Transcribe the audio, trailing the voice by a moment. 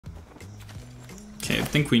Okay, I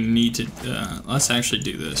think we need to, let's actually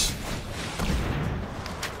do this.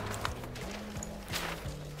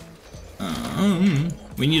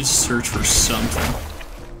 We need to search for something.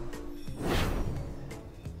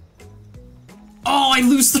 Oh, I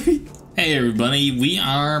lose 3! Hey everybody, we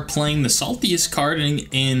are playing the saltiest card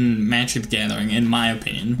in Magic the Gathering, in my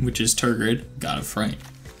opinion, which is Turgid, God of Fright.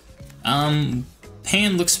 Hand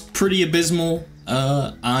looks pretty abysmal.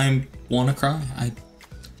 I wanna cry.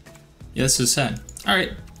 Yeah, this is sad.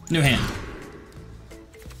 Alright, new hand.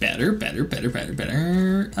 Better.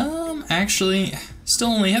 Actually, still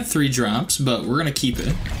only have 3 drops, but we're gonna keep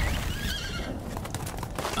it.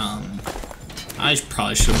 I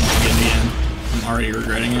probably should have won in the end. I'm already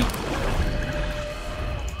regretting it.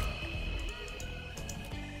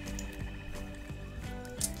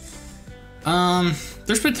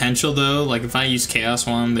 There's potential though. Like if I use Chaos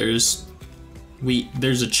Wand, there's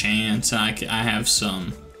a chance I have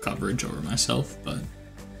some coverage over myself, but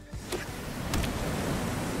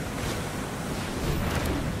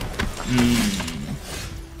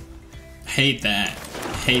hate that.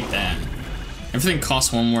 Everything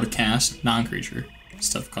costs 1 more to cast. Non-creature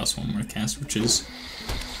stuff costs 1 more to cast, which is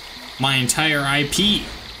my entire IP.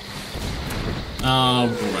 Oh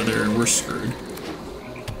brother, we're screwed.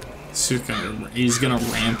 He's gonna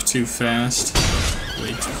ramp too fast.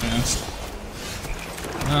 Way too fast.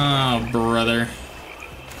 Oh, brother.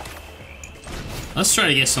 Let's try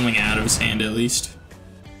to get something out of his hand at least.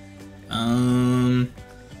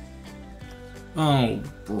 Oh,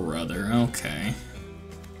 brother. Okay.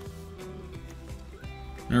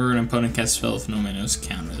 Whenever an opponent casts a spell, if no man knows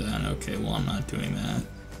counter that. Okay, well, I'm not doing that.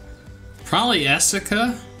 Probably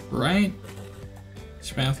Essica, right?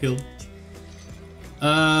 Battlefield.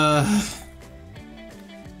 I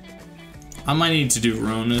might need to do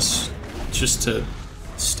Ronus just to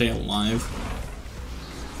stay alive.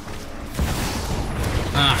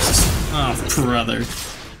 Oh, brother.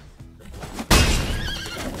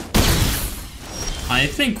 I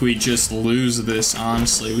think we just lose this,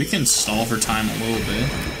 honestly. We can stall for time a little bit.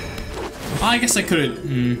 Oh, I guess I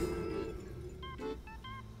could've...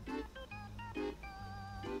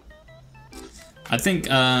 I think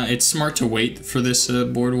it's smart to wait for this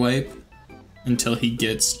board wipe until he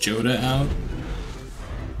gets Joda out.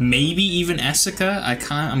 Maybe even Essica.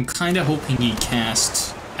 I'm kind of hoping he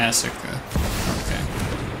casts Essica. Okay.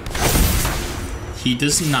 He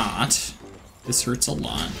does not. This hurts a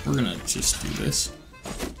lot. We're gonna just do this.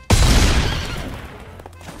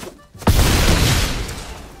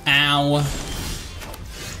 Ow.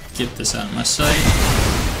 Get this out of my sight.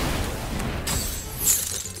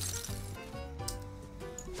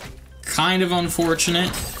 Kind of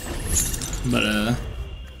unfortunate, but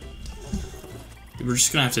we're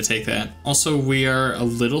just gonna have to take that. Also, we are a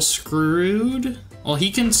little screwed. Well,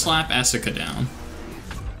 he can slap Essica down,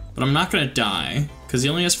 but I'm not gonna die because he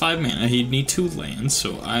only has 5 mana. He'd need 2 lands,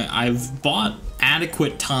 so I've bought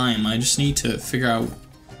adequate time. I just need to figure out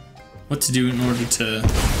what to do in order to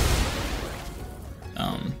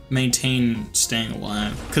maintain staying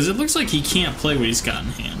alive, because it looks like he can't play what he's got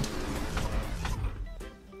in hand.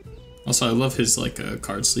 Also, I love his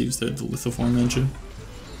card sleeves, the lithoform engine.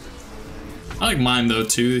 I like mine though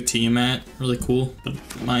too, the Tiamat, really cool, but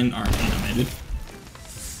mine aren't animated.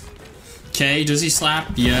 Okay, does he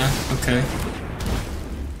slap? Yeah, okay.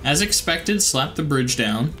 As expected, slap the bridge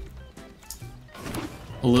down.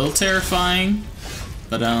 A little terrifying,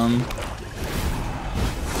 but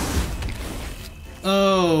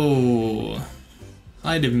oh,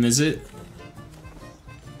 I didn't miss it.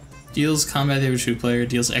 Deals combat damage to a player,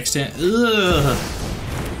 deals extant. Ugh!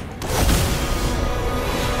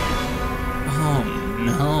 Oh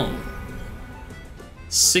no.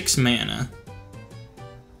 6 mana.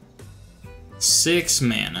 6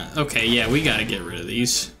 mana. Okay, yeah, we gotta get rid of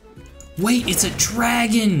these. Wait, it's a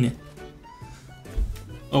dragon!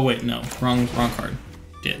 Oh wait, no. Wrong card.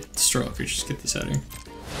 Yeah, destroy all creatures. Get this out of here.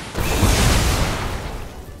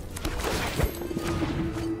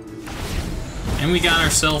 And we got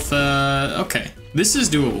ourselves, okay. This is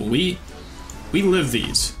doable. We live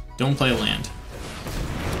these. Don't play land.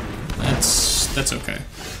 That's okay.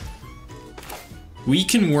 We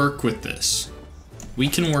can work with this. We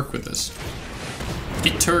can work with this.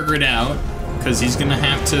 Get Turgid out, because he's gonna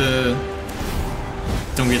have to...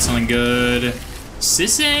 Don't get something good.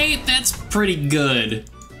 Sisay? That's pretty good.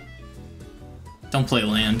 Don't play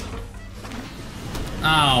land.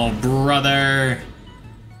 Oh, brother.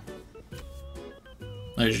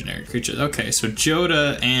 Legendary creatures. Okay, so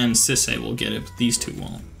Joda and Sisay will get it, but these 2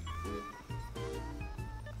 won't.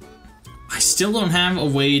 I still don't have a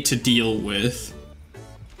way to deal with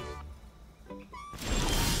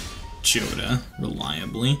Joda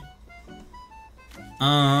reliably.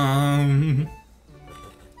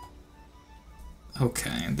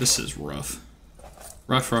 Okay, this is rough.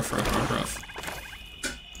 Rough.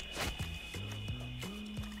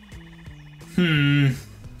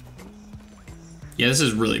 Yeah, this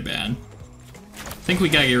is really bad. I think we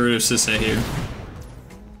gotta get rid of Sisse here.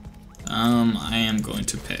 I am going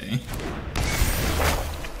to pay.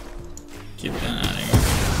 Get that out of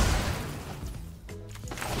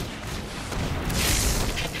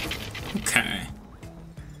here. Okay.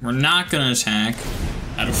 We're not gonna attack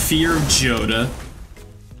out of fear of Joda.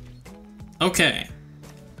 Okay.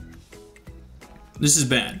 This is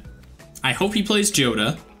bad. I hope he plays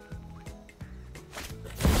Joda.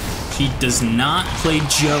 He does not play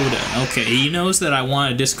Joda. Okay, he knows that I want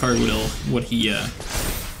to discard what he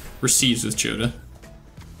receives with Joda,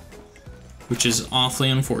 which is awfully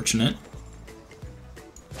unfortunate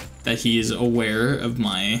that he is aware of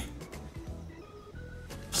my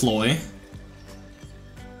ploy.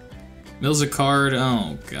 Mills a card.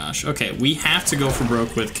 Oh gosh. Okay, we have to go for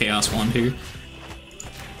broke with Chaos Wand here.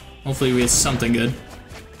 Hopefully we get something good.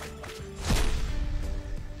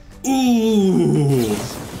 Ooh.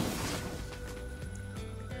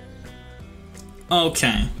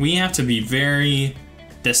 Okay, we have to be very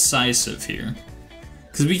decisive here.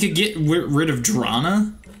 Because we could get rid of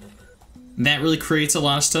Drana. That really creates a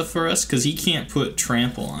lot of stuff for us, because he can't put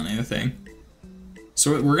trample on anything.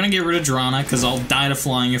 So we're going to get rid of Drana, because I'll die to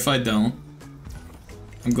flying if I don't.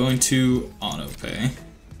 I'm going to auto-pay.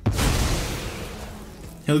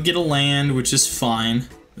 He'll get a land, which is fine.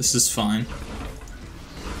 This is fine.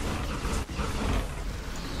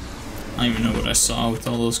 I don't even know what I saw with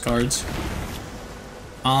all those cards.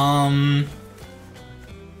 Oh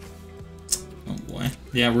boy.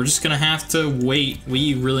 Yeah, we're just gonna have to wait.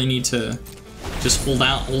 We really need to just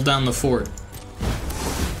hold down the fort.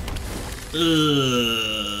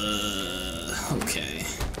 Okay.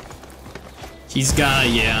 He's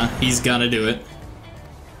gotta do it.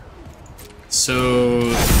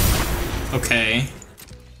 So, okay.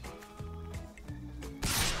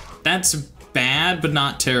 That's bad, but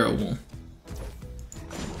not terrible.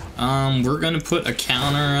 We're gonna put a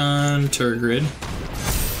counter on Turgid,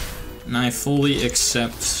 and I fully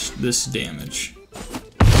accept this damage.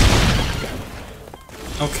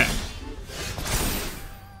 Okay.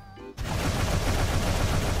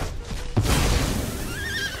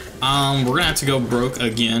 We're gonna have to go broke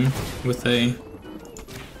again with a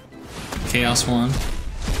Chaos Wand.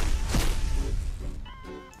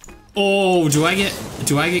 Oh,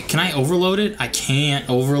 can I overload it? I can't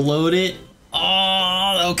overload it.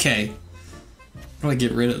 Oh, okay. What do I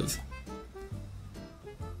get rid of?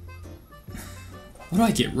 What do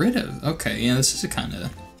I get rid of? Okay, yeah, this is kind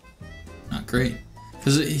of not great.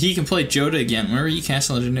 Because he can play Joda again. Whenever you cast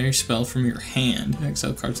a legendary spell from your hand,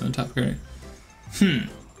 exile cards on the top card.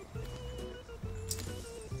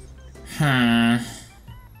 I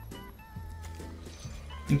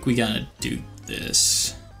think we gotta do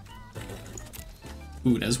this.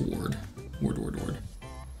 Ooh, that's ward. Ward.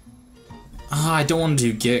 I don't want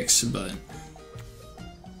to do Gix, but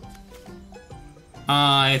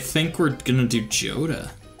I think we're gonna do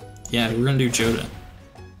Joda. Yeah, we're gonna do Joda.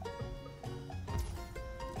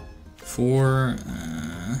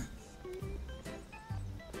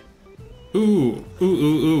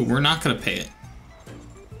 Ooh, we're not gonna pay it.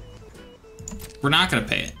 We're not gonna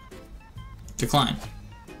pay it. Decline.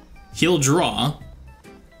 He'll draw.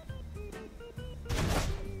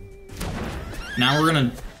 Now we're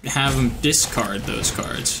gonna have him discard those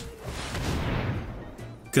cards.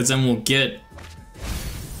 Because then we'll get...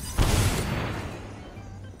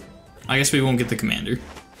 I guess we won't get the commander.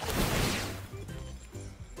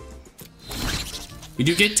 We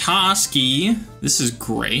do get Toski. This is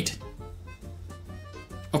great.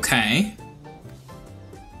 Okay.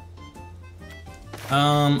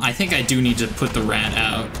 I think I do need to put the rat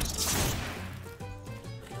out.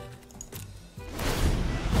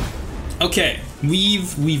 Okay,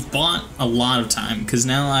 we've bought a lot of time because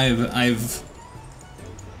now I've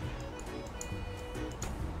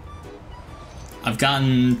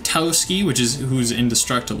gotten Toski, who's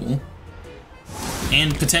indestructible,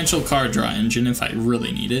 and potential card draw engine if I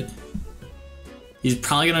really need it. He's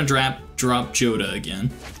probably gonna drop Joda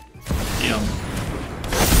again. Yep.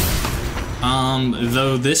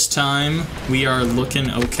 Though this time we are looking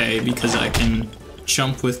okay because I can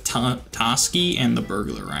jump with Toski and the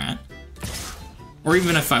Burglar Rat. Or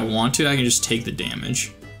even if I want to, I can just take the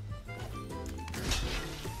damage.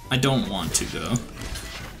 I don't want to though.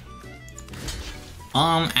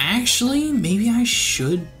 Actually, maybe I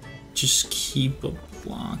should just keep a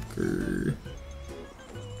blocker.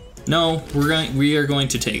 No, we are going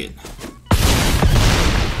to take it.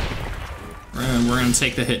 We're gonna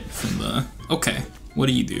take the hit from the... Okay, what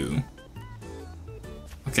do you do?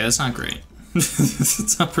 Okay, that's not great.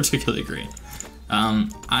 It's not particularly great.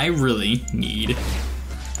 I really need...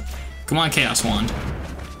 Come on, Chaos Wand.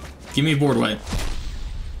 Give me a board wipe.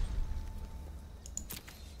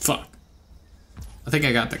 Fuck. I think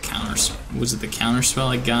I got the counter... Was it the counter spell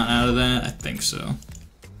I got out of that? I think so.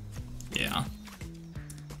 Yeah.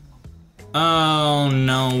 Oh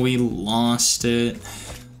no, we lost it. I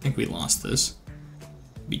think we lost this.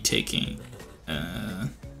 Be taking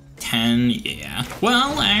 10, yeah.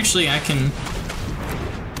 Well, actually I can...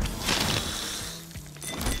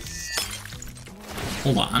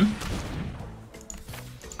 Hold on.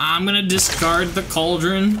 I'm gonna discard the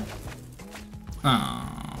cauldron. Oh.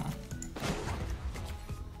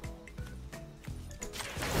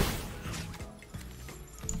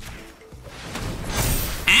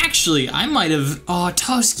 Actually, I might have... Oh,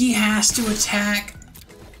 Toski has to attack.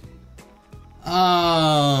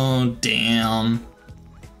 Oh, damn.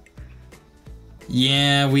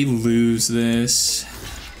 Yeah, we lose this.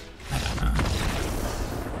 I don't know.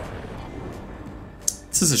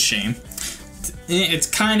 This is a shame. It's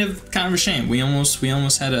kind of a shame. We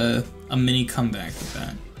almost had a mini comeback with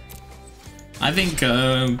that. I think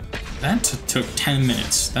that took 10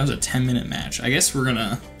 minutes. That was a 10-minute match. I guess we're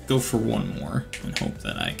gonna go for one more and hope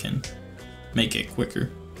that I can make it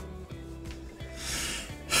quicker.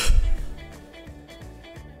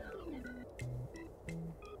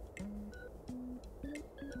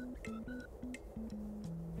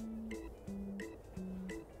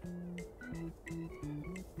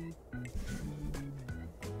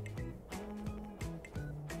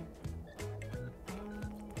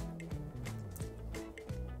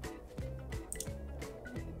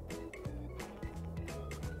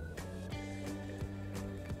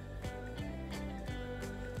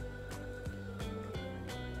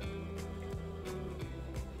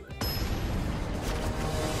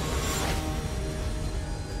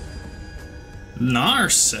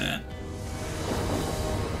 Narset.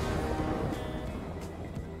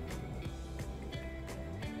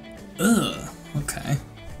 Ugh, okay.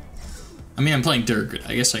 I mean, I'm playing Durgrid.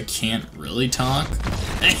 I guess I can't really talk.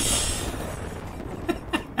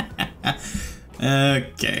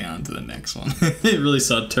 Okay, on to the next one. It really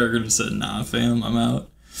saw Turgid and said, nah, fam, I'm out.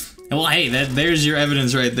 Well, hey, there's your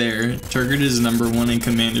evidence right there. Turgid is #1 in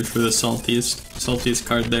Commander for the saltiest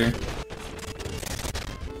card there.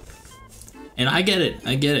 And I get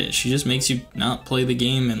it. She just makes you not play the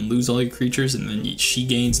game and lose all your creatures, and then she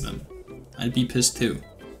gains them. I'd be pissed too.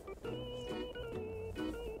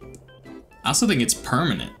 I also think it's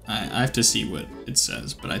permanent. I have to see what it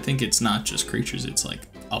says, but I think it's not just creatures, it's like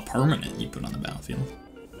a permanent you put on the battlefield.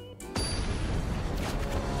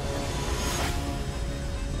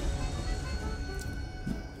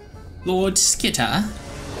 Lord Skitter.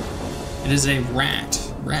 It is a rat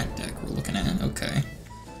deck we're looking at, okay.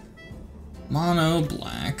 Mono,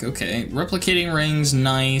 black, okay. Replicating rings,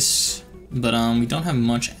 nice. But we don't have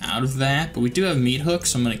much out of that, but we do have meat hook,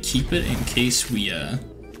 so I'm gonna keep it in case we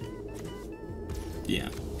yeah.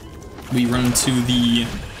 We run into the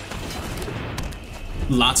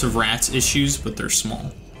lots of rats issues, but they're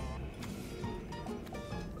small.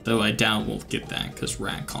 Though I doubt we'll get that, because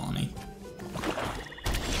rat colony.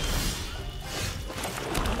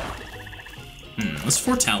 Let's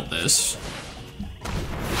foretell this.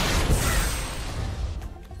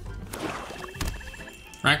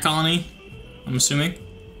 Rat colony, I'm assuming.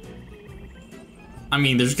 I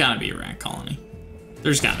mean, there's gotta be a rat colony.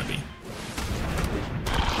 There's gotta be.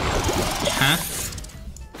 Huh?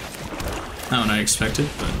 Not what I expected,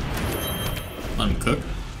 but let him cook.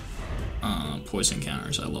 Poison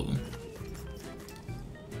counters, I love them.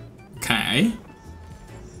 Okay.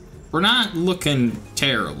 We're not looking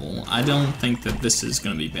terrible. I don't think that this is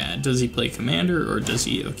gonna be bad. Does he play commander or does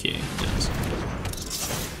he? Okay, he does.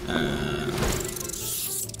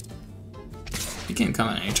 He can't come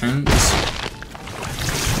on any turn.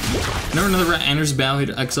 Whenever another rat enters the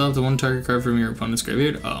battlefield, exile up to one target card from your opponent's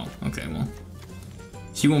graveyard. Oh, okay, well.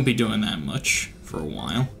 He won't be doing that much for a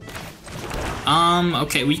while.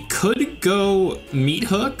 Okay, we could go meat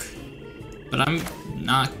hook, but I'm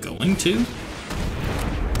not going to.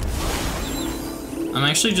 I'm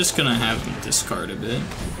actually just gonna have him discard a bit.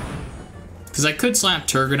 Because I could slap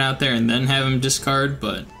Turgid out there and then have him discard,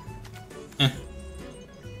 but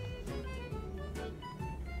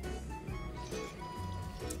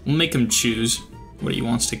we'll make him choose what he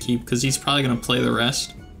wants to keep, because he's probably gonna play the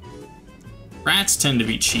rest. Rats tend to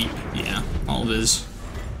be cheap, yeah. All of his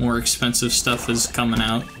more expensive stuff is coming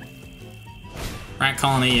out. Rat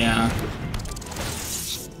colony, yeah.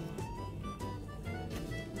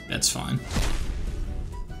 That's fine.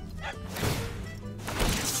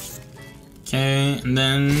 Okay, and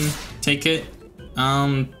then take it.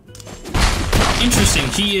 Interesting.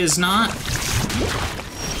 He is not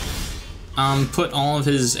put all of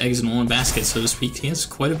his eggs in one basket, so to speak. He has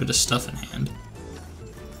quite a bit of stuff in hand.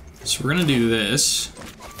 So we're gonna do this.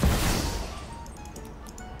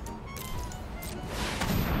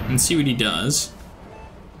 And see what he does.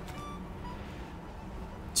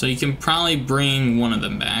 So you can probably bring one of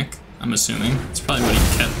them back, I'm assuming. It's probably what he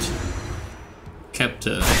kept,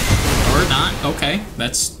 or not. Okay,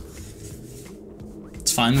 it's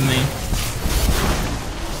fine with me.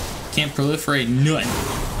 Can't proliferate none.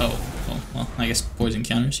 Oh, well, I guess poison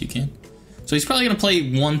counters you can. So he's probably gonna play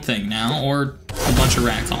one thing now, or a bunch of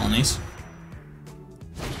rat colonies.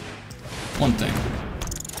 One thing.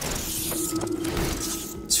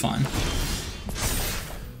 It's fine.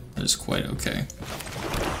 That is quite okay.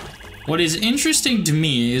 What is interesting to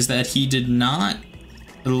me is that he did not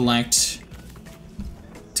elect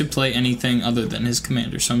to play anything other than his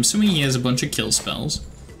commander, so I'm assuming he has a bunch of kill spells.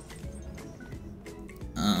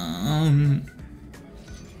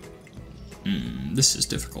 This is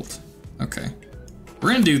difficult. Okay.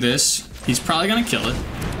 We're gonna do this. He's probably gonna kill it.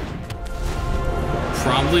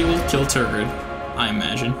 Probably will kill Turgid, I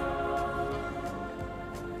imagine.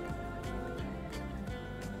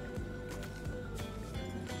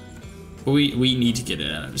 But we need to get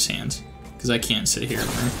it out of his hands, because I can't sit here.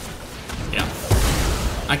 Yeah.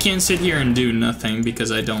 I can't sit here and do nothing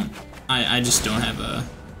because I just don't have a...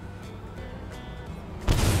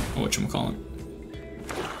 whatchamacallit?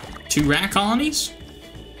 2 rat colonies?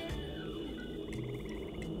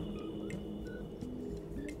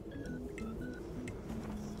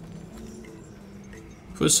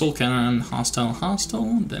 Put a soul counter on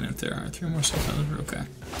hostile, then if there are 3 more soul counters, okay.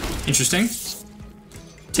 Interesting.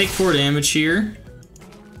 Take 4 damage here.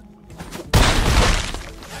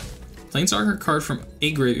 Planeswalker card from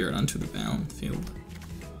a graveyard onto the battlefield.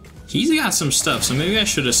 He's got some stuff, so maybe I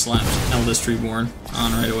should have slapped Eldest Reborn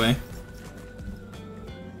on right away.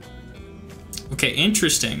 Okay,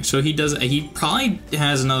 interesting. So he probably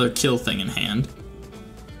has another kill thing in hand.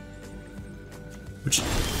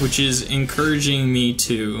 Which is encouraging me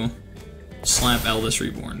to slap Eldest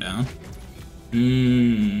Reborn down.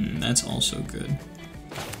 That's also good.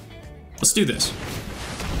 Let's do this.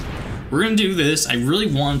 We're gonna do this. I really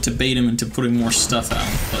wanted to bait him into putting more stuff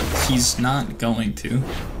out, but he's not going to.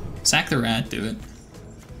 Sack the rat, do it.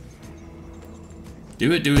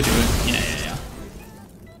 Do it. Yeah.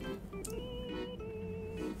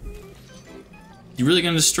 You really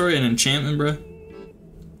gonna destroy an enchantment, bro?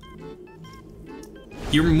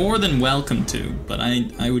 You're more than welcome to, but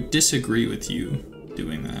I would disagree with you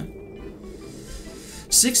doing that.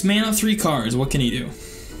 6 mana, 3 cards. What can he do?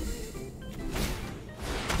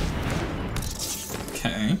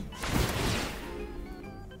 Okay.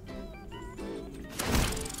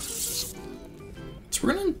 So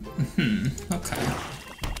we're gonna... okay.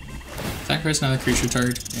 Sacrifice another creature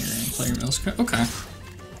target. Player mills. Okay.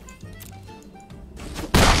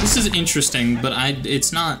 This is interesting, but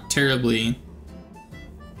it's not terribly...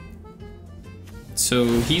 So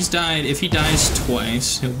he's died. If he dies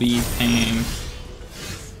twice, he'll be paying...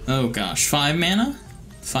 oh gosh, 5 mana?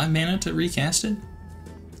 5 mana to recast it?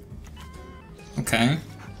 Okay.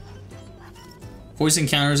 Poison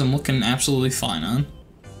counters I'm looking absolutely fine on.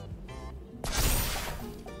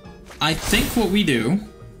 I think what we do...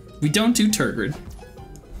 we don't do Turgid.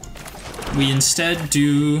 We instead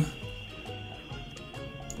do...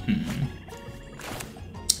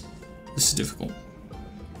 This is difficult.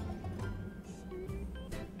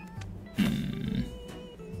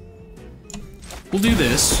 We'll do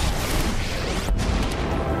this.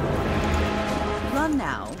 Run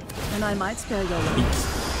now, and I might spare your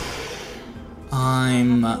life.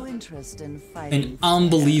 I'm No interest in fighting an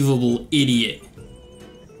unbelievable idiot.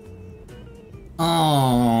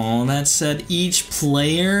 Oh, that said each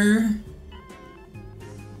player?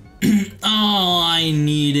 Oh, I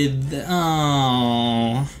needed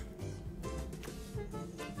oh.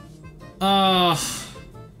 Oh.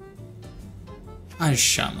 I just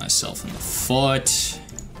shot myself in the foot.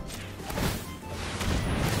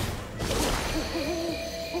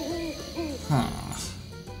 Huh.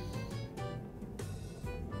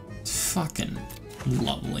 Fucking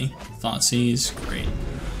lovely. Thoughtseize, great.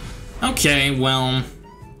 Okay, well,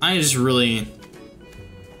 I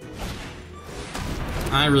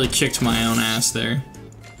really kicked my own ass there.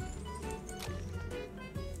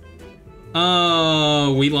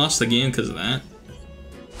 Oh, we lost the game because of that.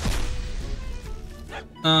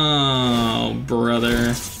 Oh,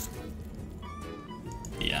 brother.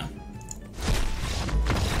 Yeah.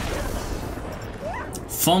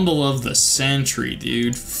 Fumble of the century,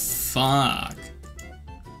 dude. Fuck.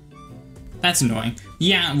 That's annoying.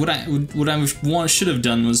 Yeah, what I should have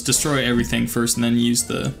done was destroy everything first and then use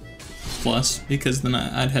the plus, because then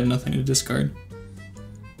I'd have nothing to discard.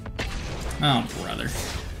 Oh, brother.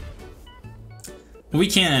 We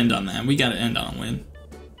can't end on that. We gotta end on a win.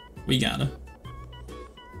 We gotta.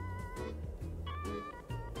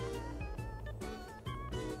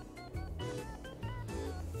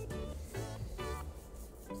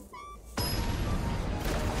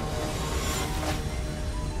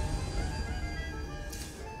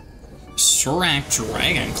 Serac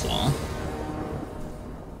Dragonclaw.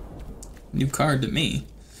 New card to me.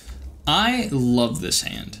 I love this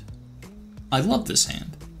hand. I love this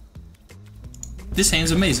hand. This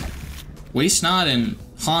hand's amazing. Waste Not and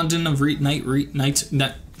Honden of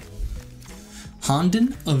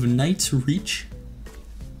Honden of Night's Reach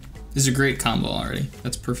is a great combo already.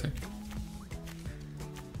 That's perfect.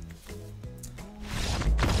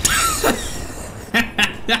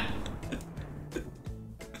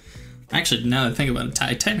 Actually, now that I think about it,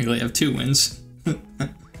 I technically have 2 wins.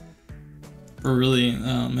 Or really,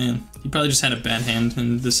 oh man. He probably just had a bad hand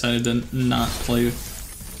and decided to not play.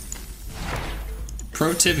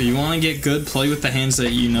 Pro tip, if you want to get good, play with the hands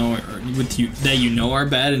that you know are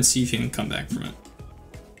bad and see if you can come back from it.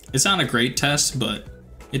 It's not a great test, but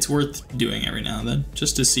it's worth doing every now and then,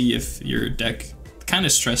 just to see if your deck, kind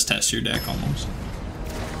of stress test your deck almost.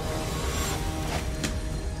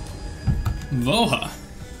 Voha.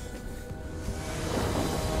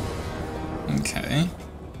 Okay.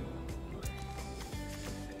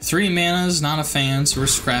 3 mana's not a fan, so we're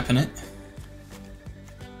scrapping it.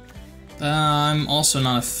 I'm also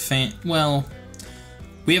not a fan. Well,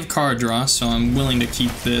 we have card draw, so I'm willing to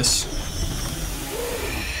keep this.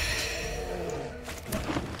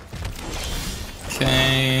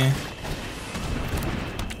 Okay.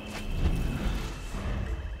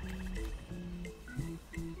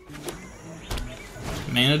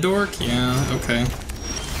 Mana Dork? Yeah, okay.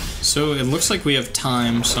 So it looks like we have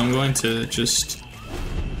time, so I'm going to just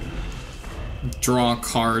draw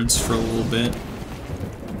cards for a little bit.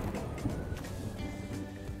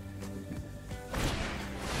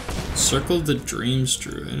 Circle the Dreams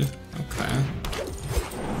Druid. Okay.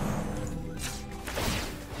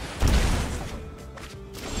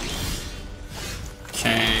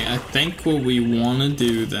 Okay, I think what we want to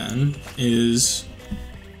do then is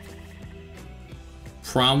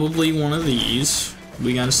probably one of these.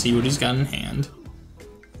 We gotta see what he's got in hand.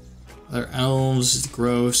 Other elves,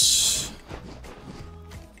 gross.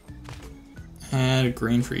 Add a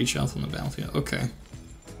green for each elf on the battlefield. Okay.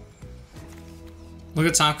 Look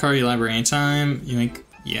at top card of your library anytime. You make,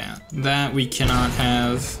 yeah, that we cannot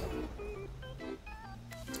have.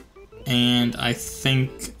 And I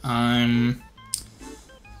think I'm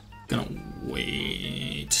gonna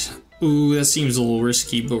wait. Ooh, that seems a little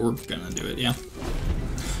risky, but we're gonna do it, yeah.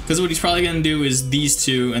 Because what he's probably gonna do is these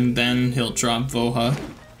 2, and then he'll drop Voha.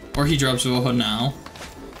 Or he drops Voha now.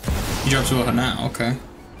 He drops Voha now, okay.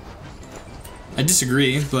 I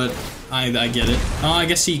disagree, but I get it. Oh, I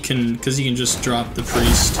guess he can, because he can just drop the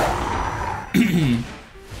priest.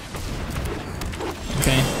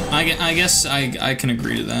 Okay, I guess I can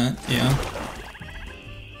agree to that, yeah.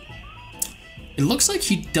 It looks like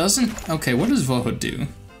he doesn't, okay, what does Voha do?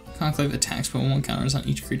 Conclave attacks, but 1 counters on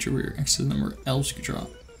each creature where X is the number of elves you can draw.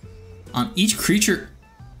 On each creature...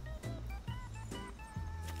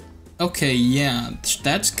 Okay, yeah,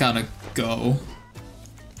 that's gotta go.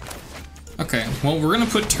 Okay, well, we're gonna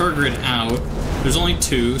put Tergrid out. There's only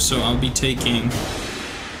 2, so I'll be taking...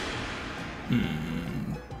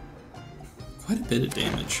 quite a bit of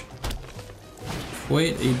damage.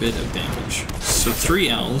 Quite a bit of damage. So 3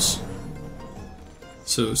 elves.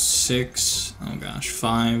 So 6, oh gosh,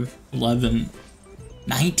 5, 11,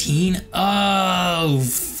 19? Oh,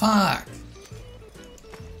 fuck.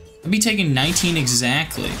 I'd be taking 19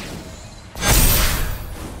 exactly.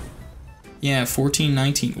 Yeah, 14,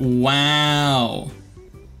 19. Wow.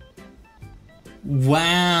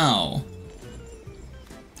 Wow.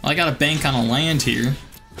 Well, I got a bank on a land here.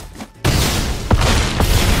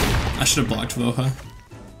 I should have blocked Voha.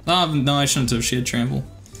 Oh, no, I shouldn't have. She had trample.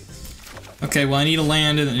 Okay, well, I need a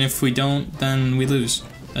land, and if we don't, then we lose.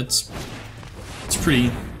 It's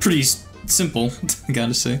pretty simple, I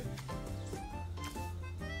gotta say.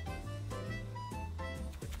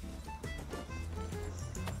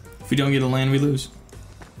 If we don't get a land, we lose.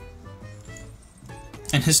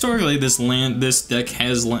 And historically, this deck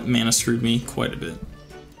has mana screwed me quite a bit.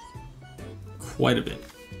 Quite a bit.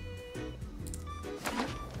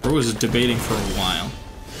 Bro was debating for a while.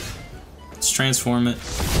 Let's transform it.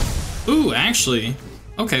 Ooh, actually,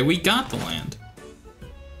 okay, we got the land.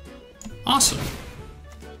 Awesome.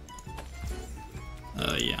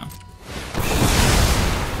 Yeah.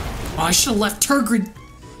 Oh, I should have left Turgid.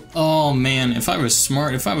 Oh man, if I was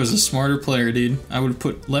smart, if I was a smarter player, dude, I would have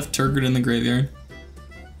put left Turgid in the graveyard.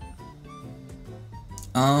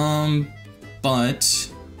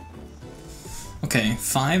 But okay,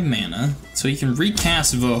 5 mana, so he can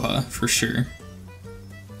recast Voha for sure.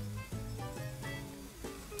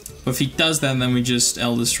 But if he does that, then we just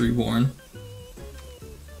Eldest Reborn.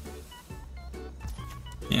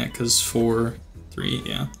 Yeah, because 4, 3,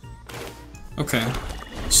 yeah. Okay,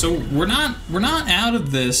 so we're not out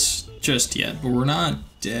of this just yet, but we're not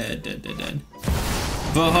dead.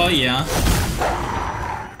 Voha, yeah.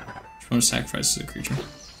 Just want to sacrifice the creature.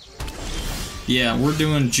 Yeah, we're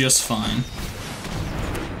doing just fine.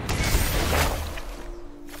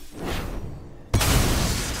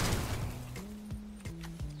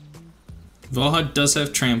 Voha does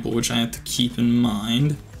have trample, which I have to keep in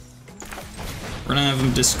mind. We're gonna have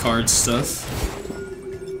him discard stuff.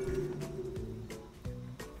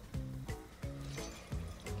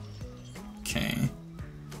 Okay.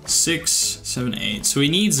 6, 7, 8. So he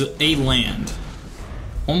needs a land.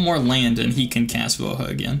 One more land and he can cast Voha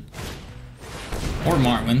again. Or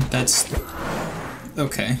Marwyn, that's...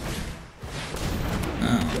 okay.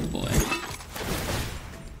 Oh boy.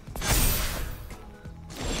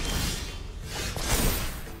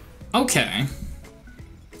 Okay.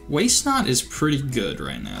 Waste Not is pretty good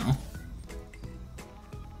right now.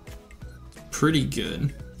 Pretty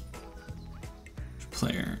good.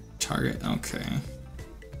 Player, target, okay.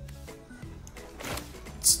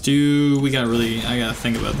 Let's do, I gotta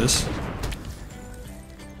think about this.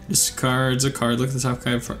 Discards a card, look at the top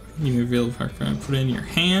card, you reveal the card, put it in your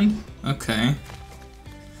hand. Okay.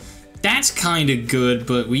 That's kinda good,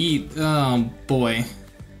 but oh boy.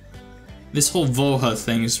 This whole Voha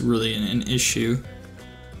thing is really an issue.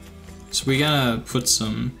 So we gotta put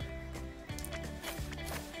some...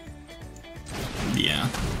 yeah.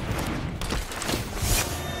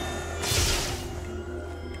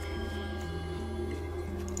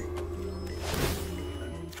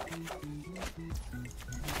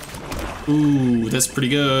 Ooh, that's pretty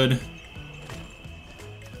good.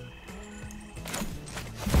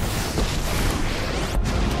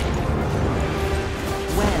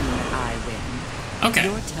 Okay,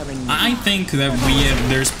 I think that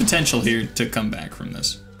there's potential here to come back from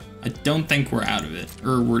this. I don't think we're out of it,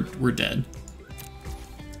 or we're dead.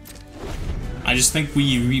 I just think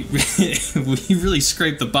we really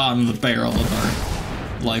scraped the bottom of the barrel of our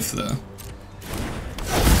life, though.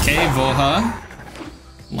 Okay, Voha,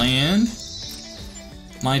 land.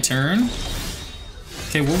 My turn.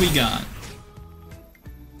 Okay, what we got?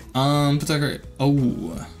 Oh.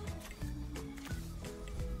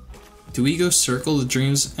 Do we go circle the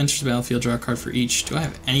dreams, enters the battlefield, draw a card for each? Do I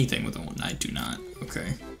have anything with a 1? I do not.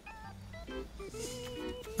 Okay.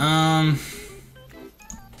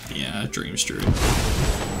 Yeah, Dreams Druid.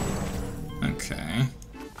 Okay.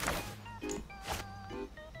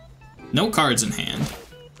 No cards in hand.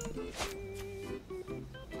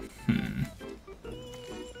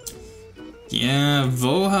 Yeah,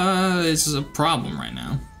 Voha is a problem right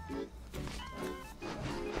now.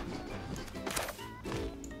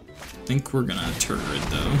 I think we're gonna Turgid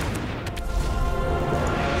though.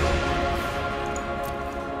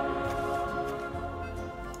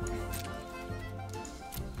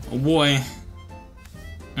 Oh boy.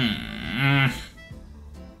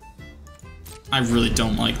 I really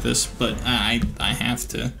don't like this, but I have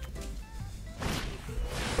to.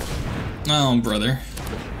 Oh, brother.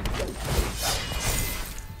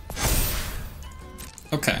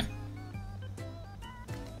 Okay.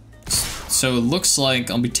 So it looks like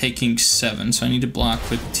I'll be taking 7, so I need to block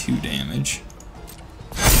with 2 damage.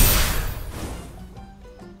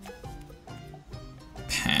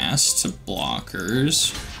 Pass to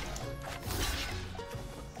blockers.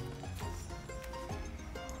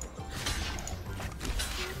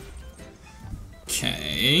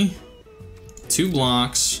 Okay. 2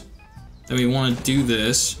 blocks. Then we want to do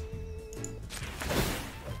this.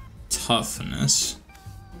 Toughness.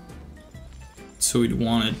 So we'd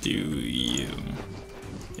want to do you.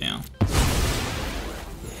 Yeah.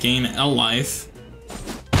 Gain a life.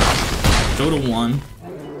 Go to 1.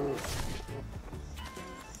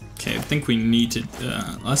 Okay, I think we need to,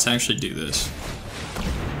 let's actually do this.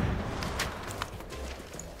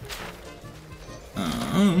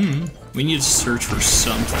 We need to search for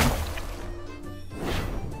something.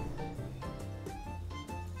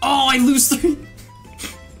 Oh, I lose 3!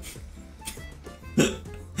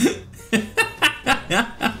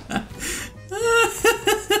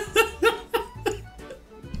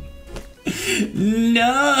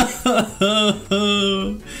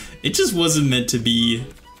 It just wasn't meant to be.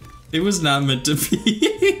 It was not meant to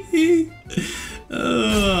be.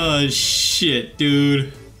 Oh, shit,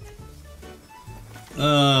 dude.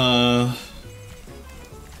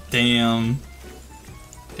 Damn.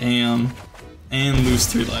 Damn. And lose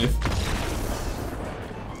 3 life.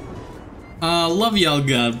 Love y'all,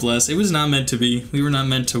 God bless. It was not meant to be. We were not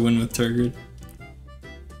meant to win with Turgid.